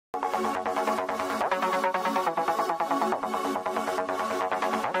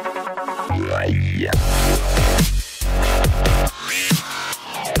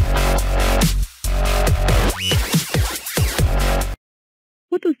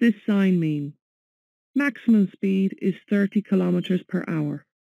What does this sign mean? Maximum speed is 30 kilometers per hour.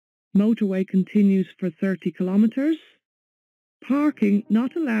 Motorway continues for 30 kilometers. Parking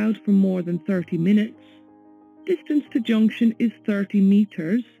not allowed for more than 30 minutes. Distance to junction is 30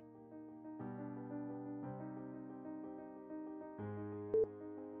 meters.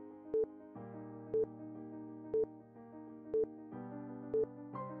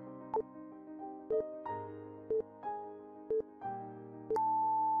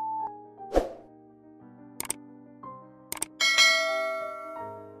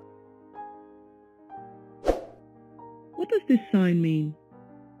 What does this sign mean?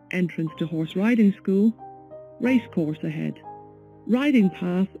 Entrance to horse riding school. Racecourse ahead. Riding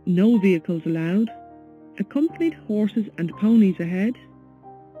path, no vehicles allowed. Accompanied horses and ponies ahead.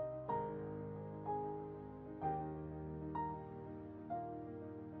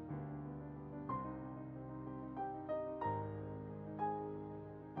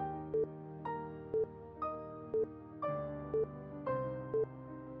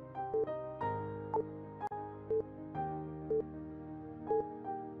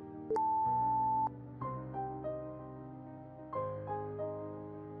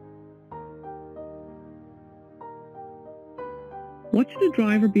 What should a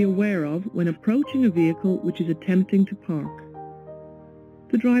driver be aware of when approaching a vehicle which is attempting to park?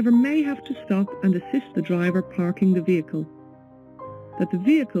 The driver may have to stop and assist the driver parking the vehicle. That the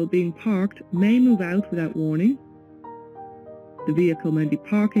vehicle being parked may move out without warning. The vehicle may be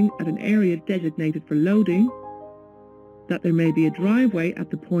parking at an area designated for loading. That there may be a driveway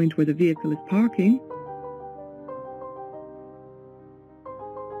at the point where the vehicle is parking.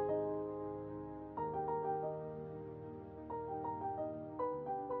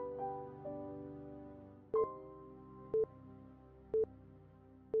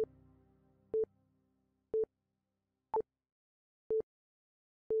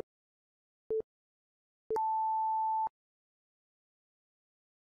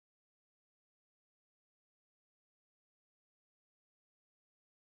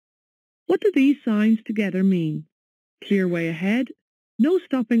 What do these signs together mean? Clear way ahead, no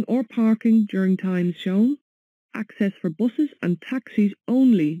stopping or parking during times shown, access for buses and taxis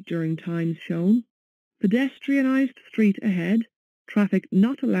only during times shown, pedestrianised street ahead, traffic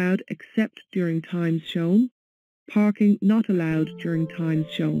not allowed except during times shown, parking not allowed during times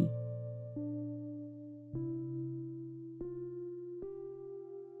shown.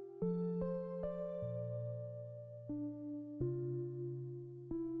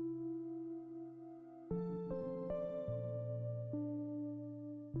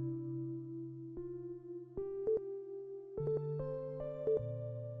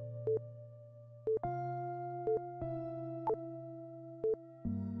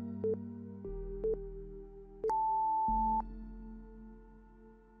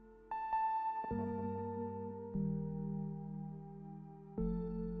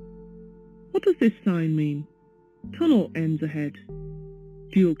 What does this sign mean? Tunnel ends ahead.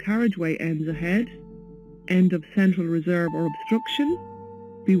 Dual carriageway ends ahead. End of central reserve or obstruction.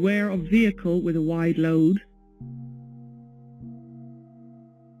 Beware of vehicle with a wide load.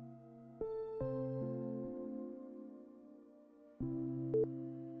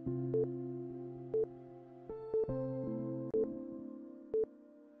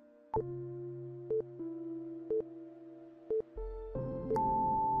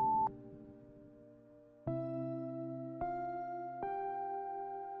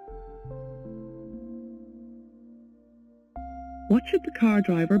 What should the car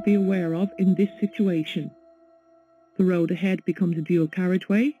driver be aware of in this situation? The road ahead becomes a dual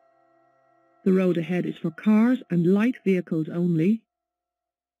carriageway. The road ahead is for cars and light vehicles only.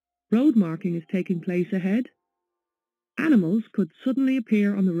 Road marking is taking place ahead. Animals could suddenly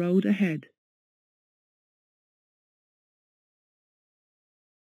appear on the road ahead.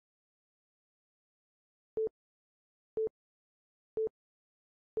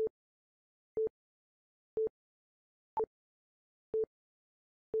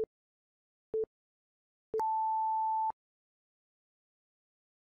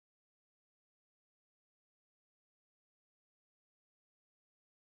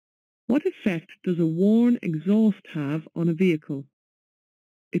 What effect does a worn exhaust have on a vehicle?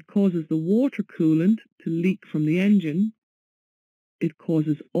 It causes the water coolant to leak from the engine. It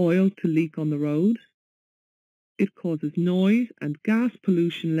causes oil to leak on the road. It causes noise and gas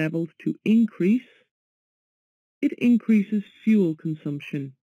pollution levels to increase. It increases fuel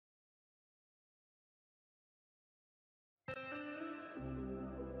consumption.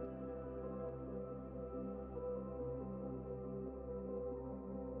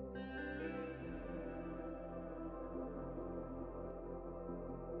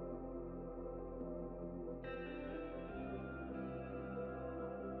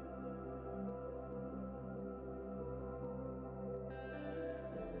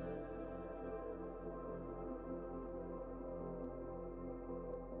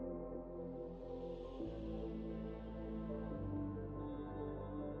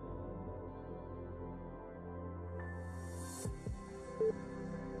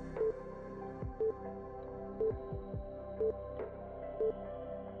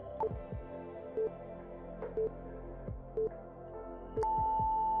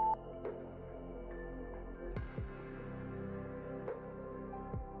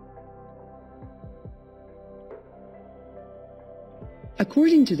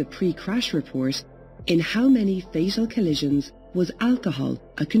 According to the pre-crash report, in how many fatal collisions was alcohol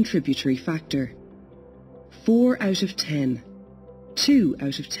a contributory factor? 4 out of 10, 2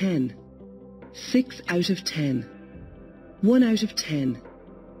 out of 10, 6 out of 10, 1 out of 10.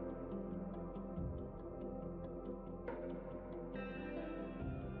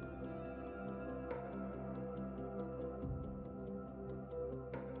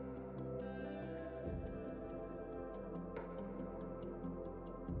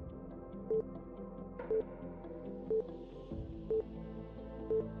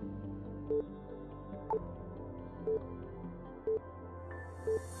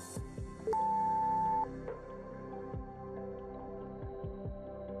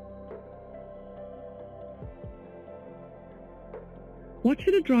 What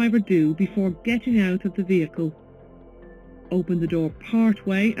should a driver do before getting out of the vehicle? Open the door part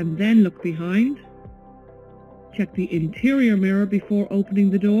way and then look behind. Check the interior mirror before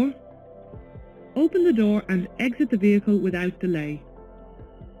opening the door. Open the door and exit the vehicle without delay.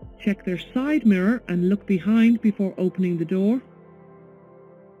 Check their side mirror and look behind before opening the door.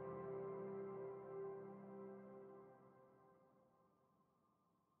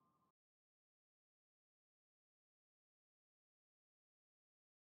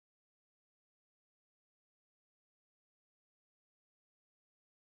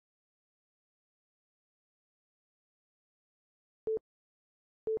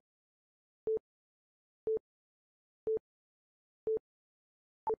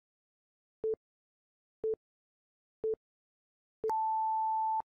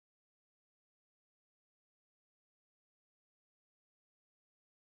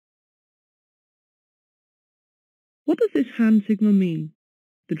 What does this hand signal mean?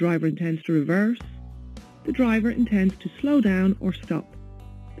 The driver intends to reverse. The driver intends to slow down or stop.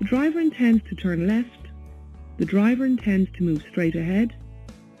 The driver intends to turn left. The driver intends to move straight ahead.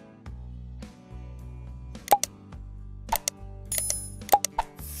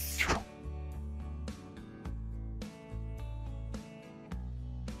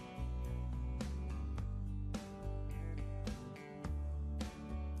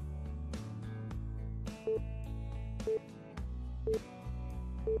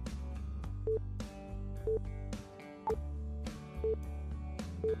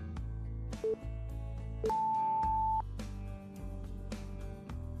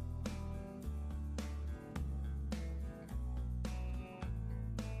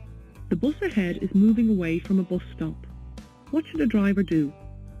 The bus ahead is moving away from a bus stop. What should a driver do?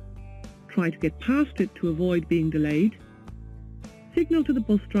 Try to get past it to avoid being delayed. Signal to the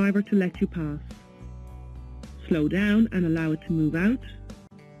bus driver to let you pass. Slow down and allow it to move out.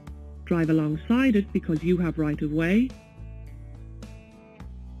 Drive alongside it because you have right of way.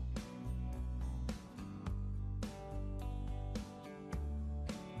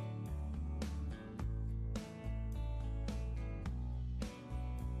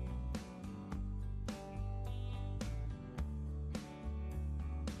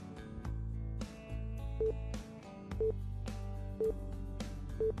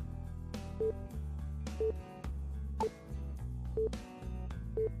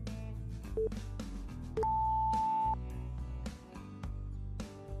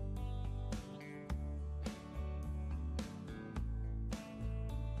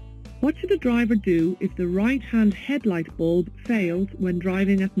 What should a driver do if the right-hand headlight bulb fails when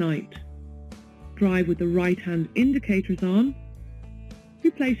driving at night? Drive with the right-hand indicators on.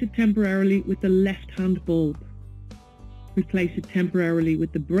 Replace it temporarily with the left-hand bulb. Replace it temporarily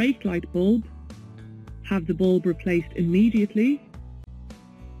with the brake light bulb. Have the bulb replaced immediately.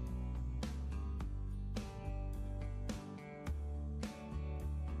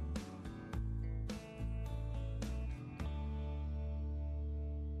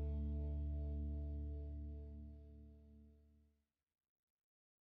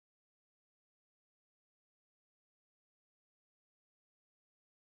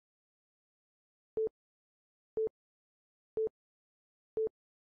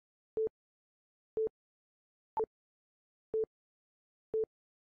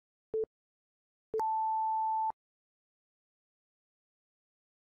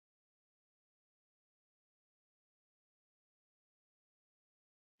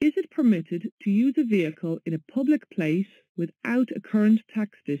 Is it permitted to use a vehicle in a public place without a current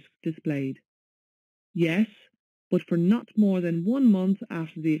tax disc displayed? Yes, but for not more than 1 month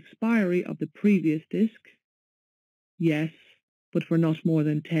after the expiry of the previous disc. Yes, but for not more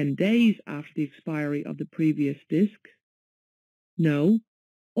than 10 days after the expiry of the previous disc. No,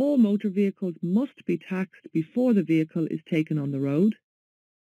 all motor vehicles must be taxed before the vehicle is taken on the road.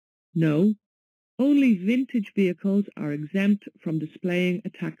 No, Only vintage vehicles are exempt from displaying a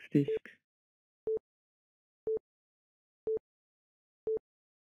tax disc.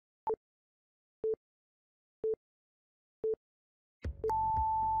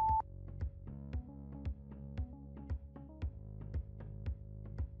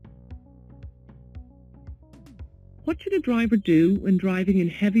 What should a driver do when driving in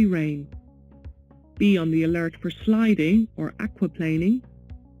heavy rain? Be on the alert for sliding or aquaplaning.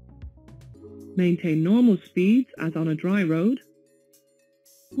 Maintain normal speeds as on a dry road.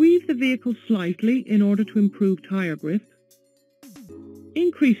 Weave the vehicle slightly in order to improve tyre grip.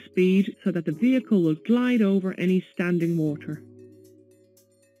 Increase speed so that the vehicle will glide over any standing water.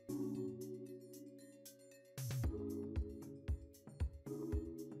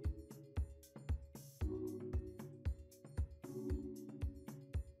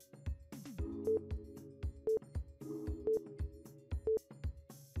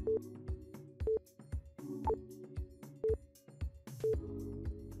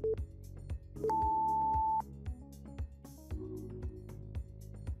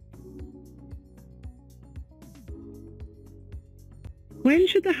 When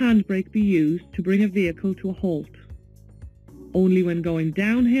should the handbrake be used to bring a vehicle to a halt? Only when going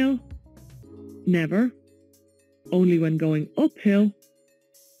downhill? Never. Only when going uphill?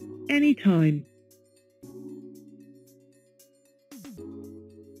 Any time.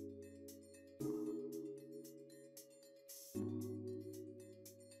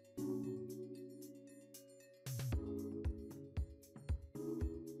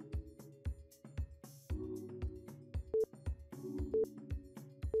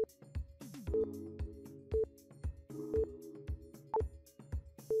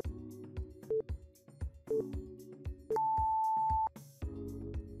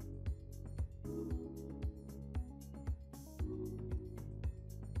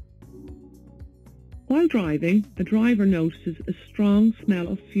 While driving, a driver notices a strong smell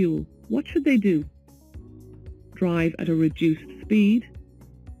of fuel. What should they do? Drive at a reduced speed.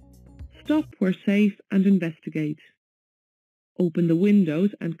 Stop where safe and investigate. Open the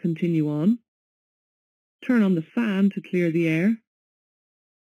windows and continue on. Turn on the fan to clear the air.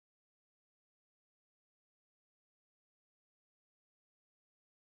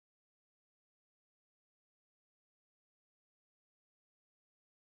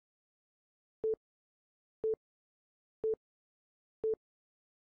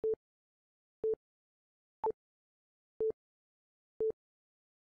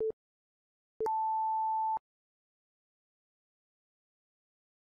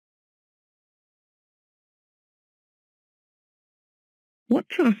 What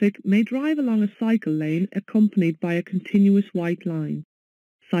traffic may drive along a cycle lane accompanied by a continuous white line?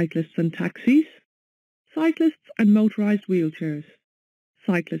 Cyclists and taxis, cyclists and motorised wheelchairs,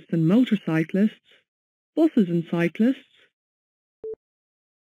 cyclists and motorcyclists, buses and cyclists.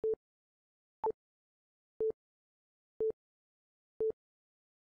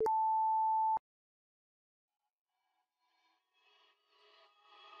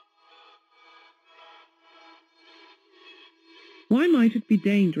 Why might it be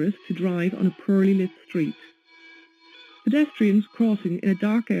dangerous to drive on a poorly lit street? Pedestrians crossing in a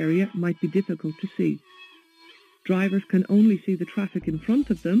dark area might be difficult to see. Drivers can only see the traffic in front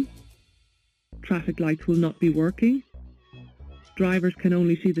of them. Traffic lights will not be working. Drivers can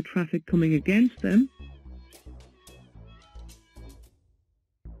only see the traffic coming against them.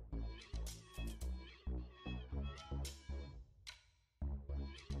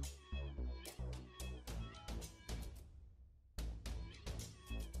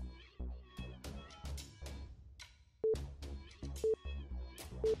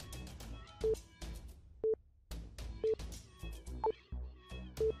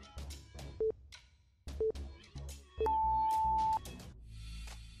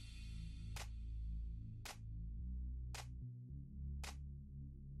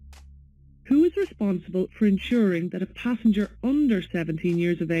 Who is responsible for ensuring that a passenger under 17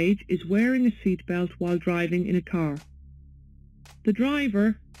 years of age is wearing a seatbelt while driving in a car? The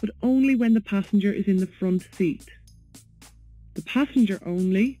driver, but only when the passenger is in the front seat. The passenger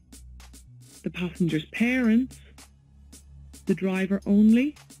only. The passenger's parents. The driver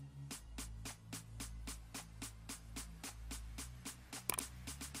only.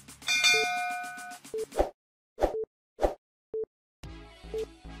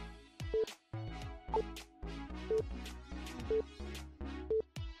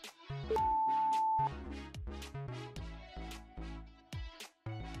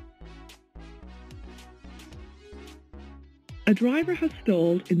 A driver has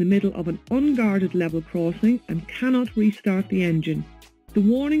stalled in the middle of an unguarded level crossing and cannot restart the engine. The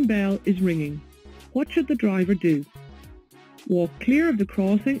warning bell is ringing. What should the driver do? Walk clear of the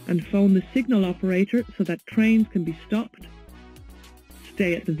crossing and phone the signal operator so that trains can be stopped.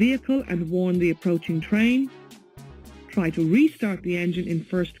 Stay at the vehicle and warn the approaching train. Try to restart the engine in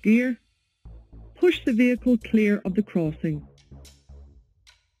first gear. Push the vehicle clear of the crossing.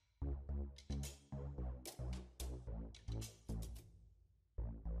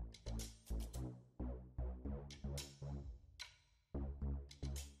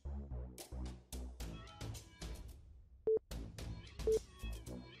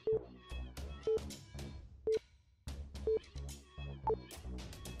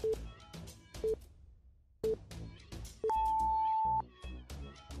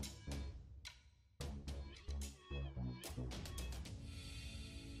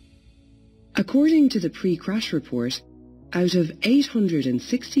 According to the pre-crash report, out of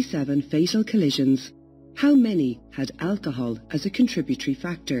 867 fatal collisions, how many had alcohol as a contributory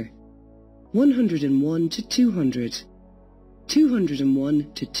factor? 101 to 200,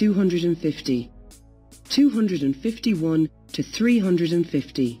 201 to 250, 251 to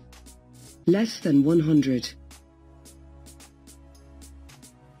 350, less than 100.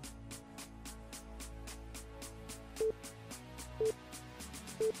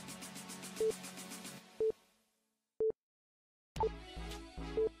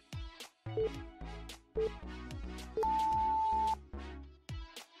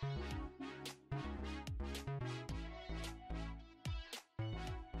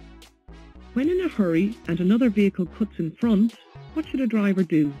 When in a hurry and another vehicle cuts in front, what should a driver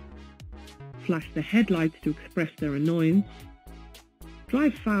do? Flash the headlights to express their annoyance.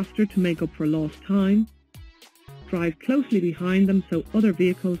 Drive faster to make up for lost time. Drive closely behind them so other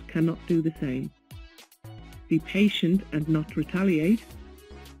vehicles cannot do the same. Be patient and not retaliate.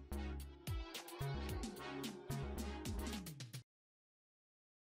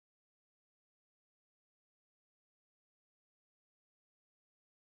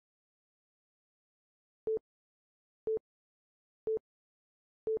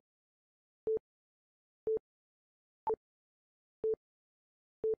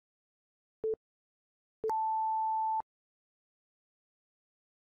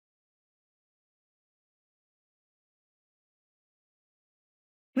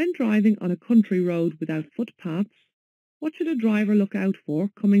 When driving on a country road without footpaths, what should a driver look out for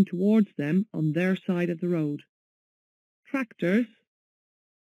coming towards them on their side of the road? Tractors,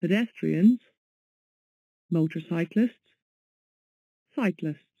 pedestrians, motorcyclists,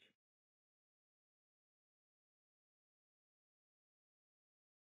 cyclists.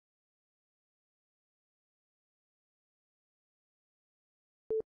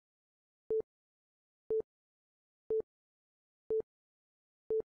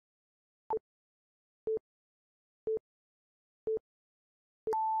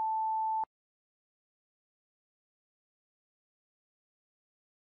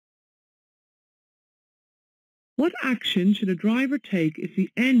 What action should a driver take if the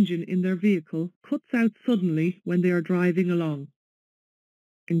engine in their vehicle cuts out suddenly when they are driving along?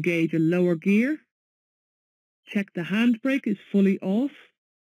 Engage a lower gear. Check the handbrake is fully off.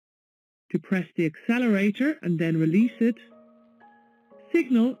 Depress the accelerator and then release it.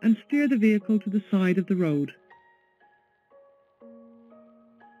 Signal and steer the vehicle to the side of the road.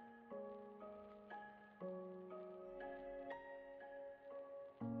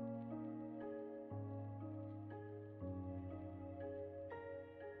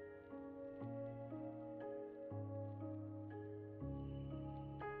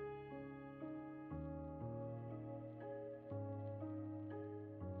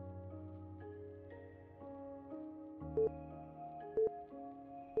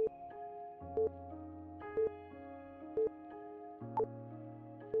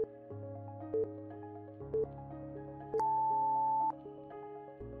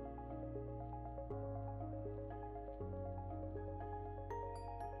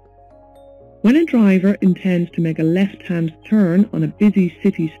 When a driver intends to make a left-hand turn on a busy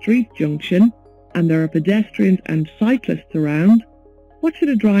city street junction and there are pedestrians and cyclists around, what should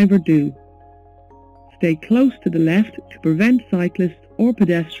a driver do? Stay close to the left to prevent cyclists or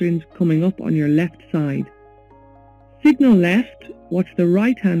pedestrians coming up on your left side. Signal left, watch the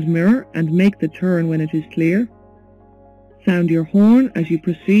right-hand mirror and make the turn when it is clear. Sound your horn as you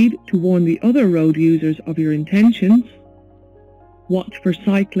proceed to warn the other road users of your intentions. Watch for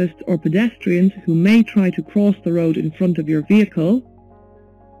cyclists or pedestrians who may try to cross the road in front of your vehicle.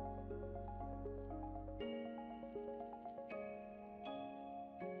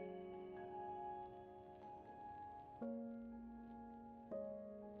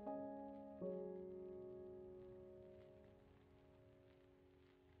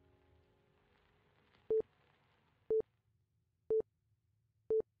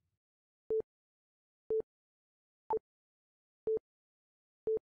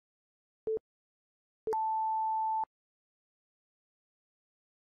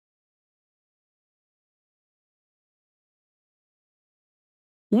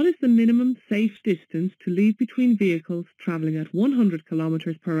 What is the minimum safe distance to leave between vehicles travelling at 100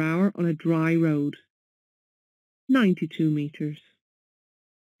 kilometers per hour on a dry road? 92 metres,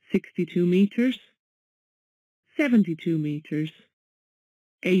 62 metres, 72 metres,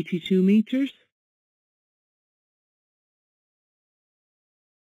 82 metres.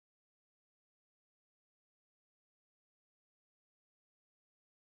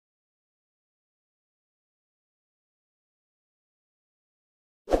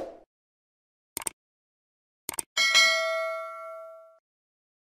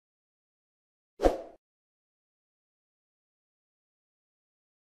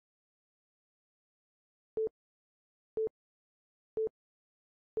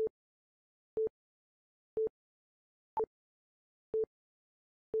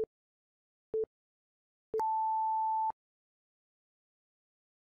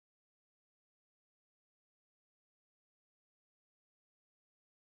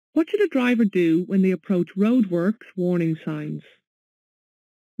 What should a driver do when they approach roadworks warning signs?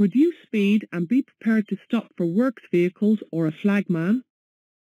 Reduce speed and be prepared to stop for works vehicles or a flagman.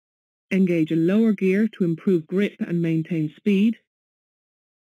 Engage a lower gear to improve grip and maintain speed.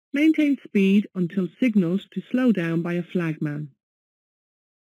 Maintain speed until signalled to slow down by a flagman.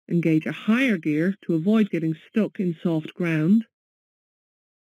 Engage a higher gear to avoid getting stuck in soft ground.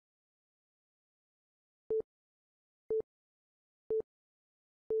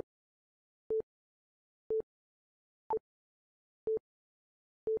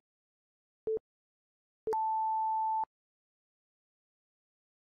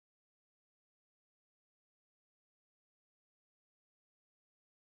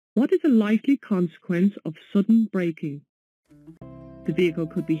 What is a likely consequence of sudden braking? The vehicle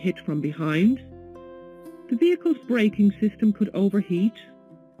could be hit from behind. The vehicle's braking system could overheat.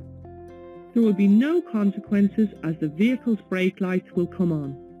 There will be no consequences as the vehicle's brake lights will come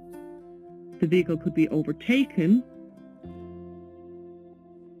on. The vehicle could be overtaken.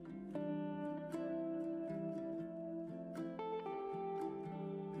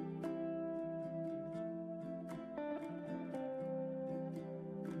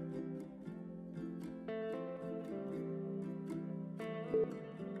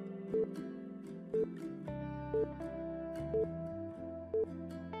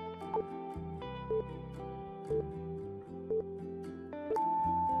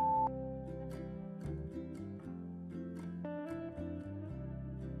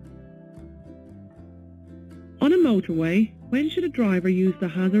 On a motorway, when should a driver use the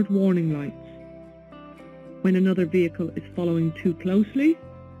hazard warning lights? When another vehicle is following too closely,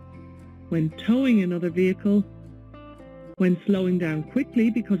 when towing another vehicle, when slowing down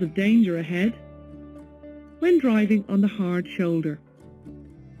quickly because of danger ahead, when driving on the hard shoulder.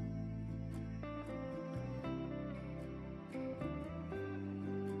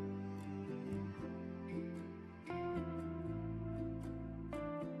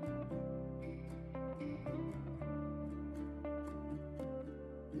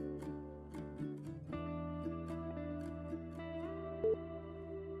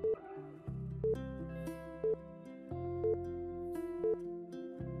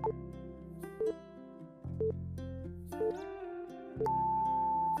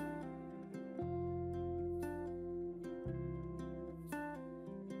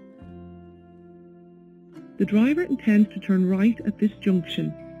 The driver intends to turn right at this junction.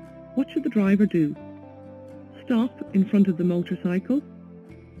 What should the driver do? Stop in front of the motorcycle.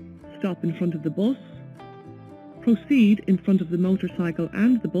 Stop in front of the bus. Proceed in front of the motorcycle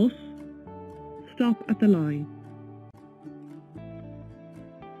and the bus. Stop at the line.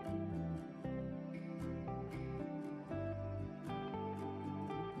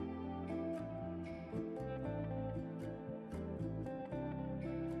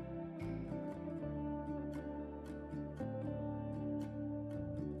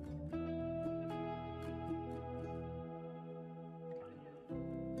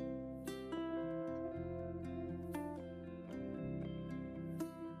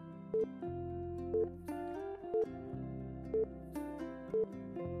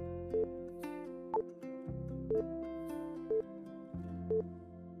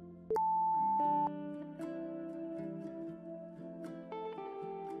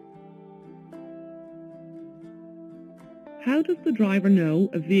 How does the driver know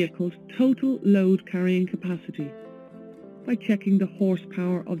a vehicle's total load carrying capacity? By checking the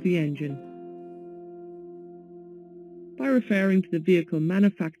horsepower of the engine. By referring to the vehicle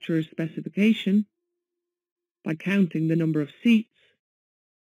manufacturer's specification. By counting the number of seats.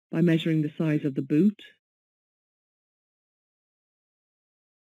 By measuring the size of the boot.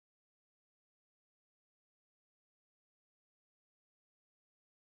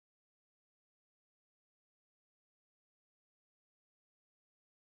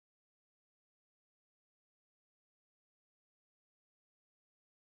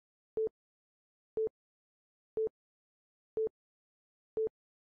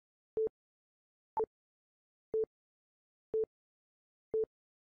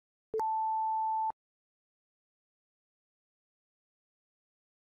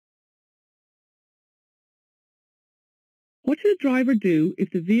 What should a driver do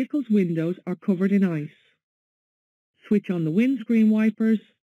if the vehicle's windows are covered in ice? Switch on the windscreen wipers.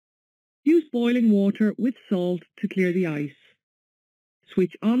 Use boiling water with salt to clear the ice.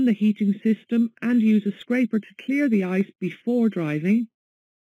 Switch on the heating system and use a scraper to clear the ice before driving.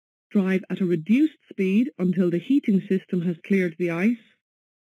 Drive at a reduced speed until the heating system has cleared the ice.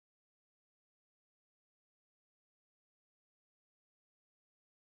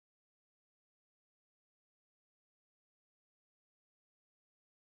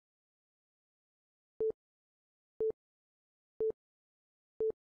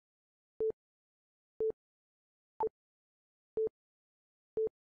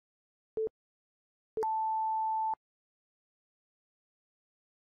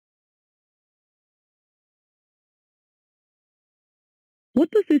 What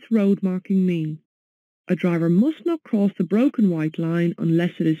does this road marking mean? A driver must not cross the broken white line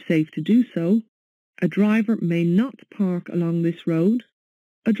unless it is safe to do so. A driver may not park along this road.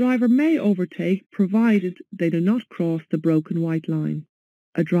 A driver may overtake provided they do not cross the broken white line.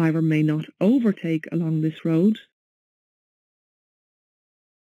 A driver may not overtake along this road.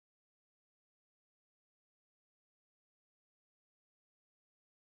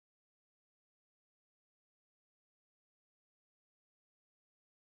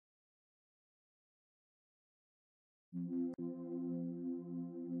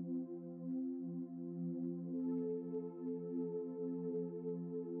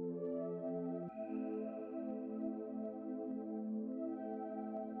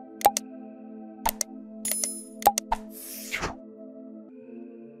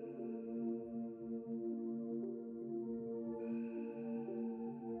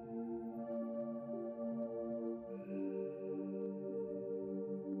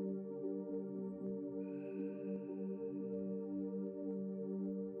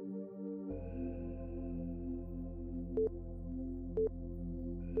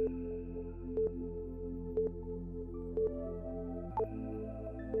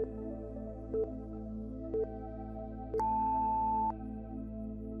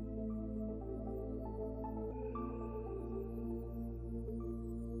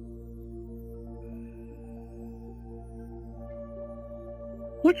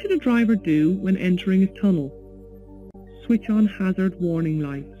 What should a driver do when entering a tunnel? Switch on hazard warning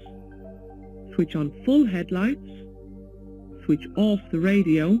lights. Switch on full headlights. Switch off the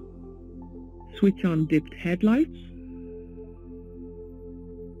radio. Switch on dipped headlights.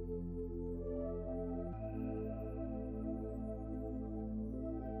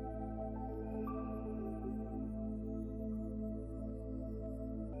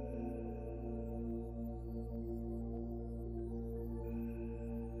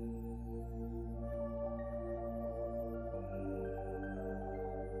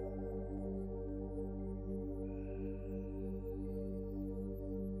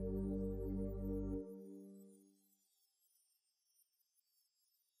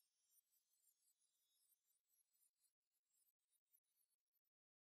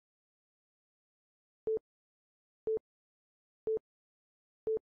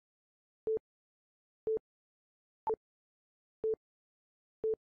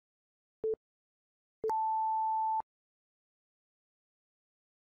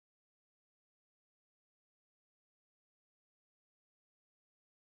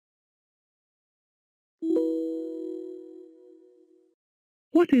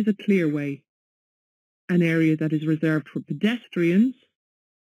 What is a clearway? An area that is reserved for pedestrians,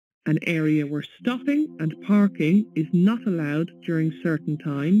 an area where stopping and parking is not allowed during certain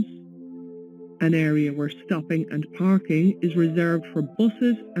times, an area where stopping and parking is reserved for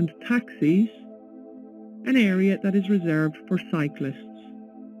buses and taxis, an area that is reserved for cyclists.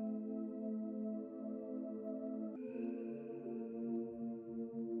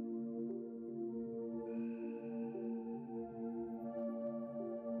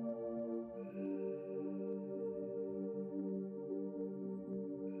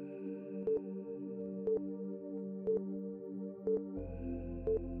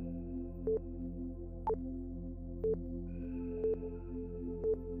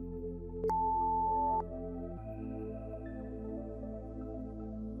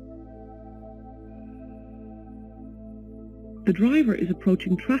 The driver is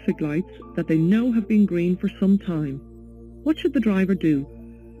approaching traffic lights that they know have been green for some time. What should the driver do?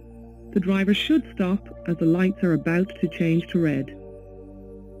 The driver should stop as the lights are about to change to red.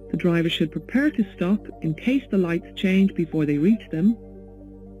 The driver should prepare to stop in case the lights change before they reach them.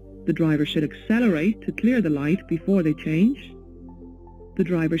 The driver should accelerate to clear the light before they change. The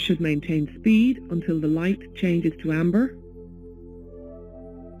driver should maintain speed until the light changes to amber.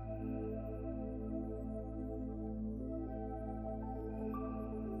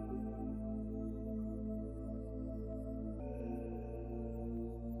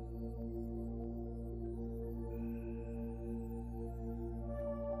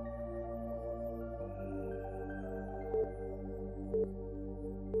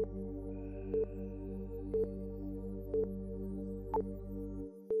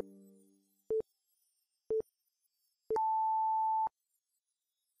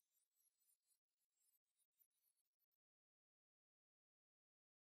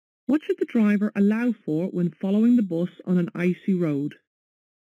 What should the driver allow for when following the bus on an icy road?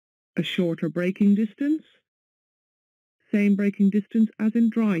 A shorter braking distance? Same braking distance as in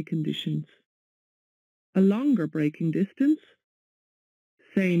dry conditions. A longer braking distance?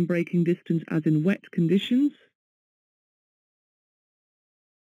 Same braking distance as in wet conditions.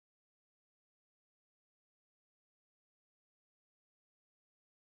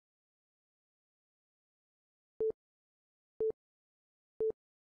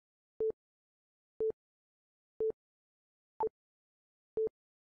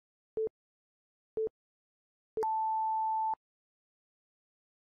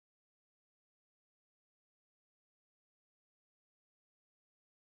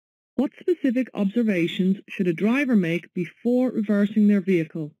 What specific observations should a driver make before reversing their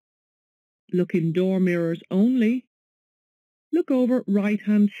vehicle? Look in door mirrors only. Look over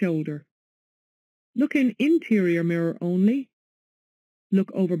right-hand shoulder. Look in interior mirror only.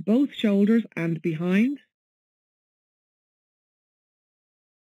 Look over both shoulders and behind.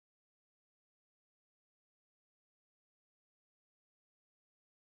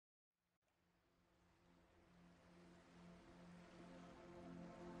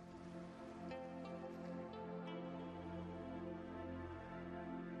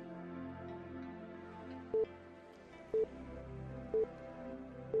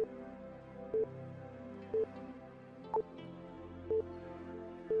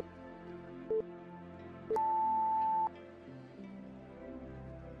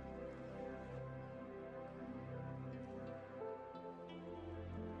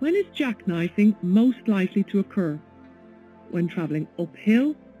 When is jackknifing most likely to occur? When travelling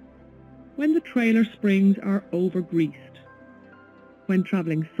uphill? When the trailer springs are over-greased? When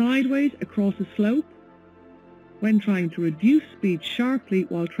travelling sideways across a slope? When trying to reduce speed sharply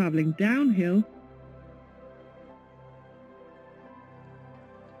while travelling downhill?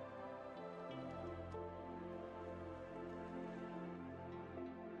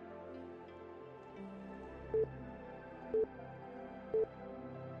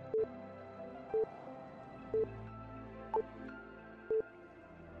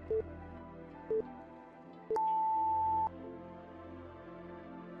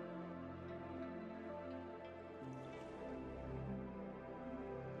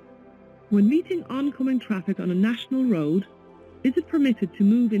 When meeting oncoming traffic on a national road, is it permitted to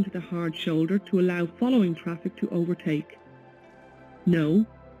move into the hard shoulder to allow following traffic to overtake? No,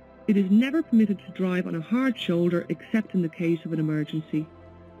 it is never permitted to drive on a hard shoulder except in the case of an emergency.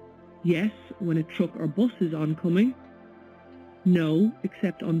 Yes, when a truck or bus is oncoming. No,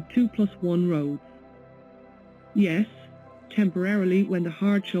 except on 2+1 roads. Yes, temporarily when the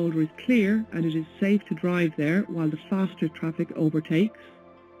hard shoulder is clear and it is safe to drive there while the faster traffic overtakes.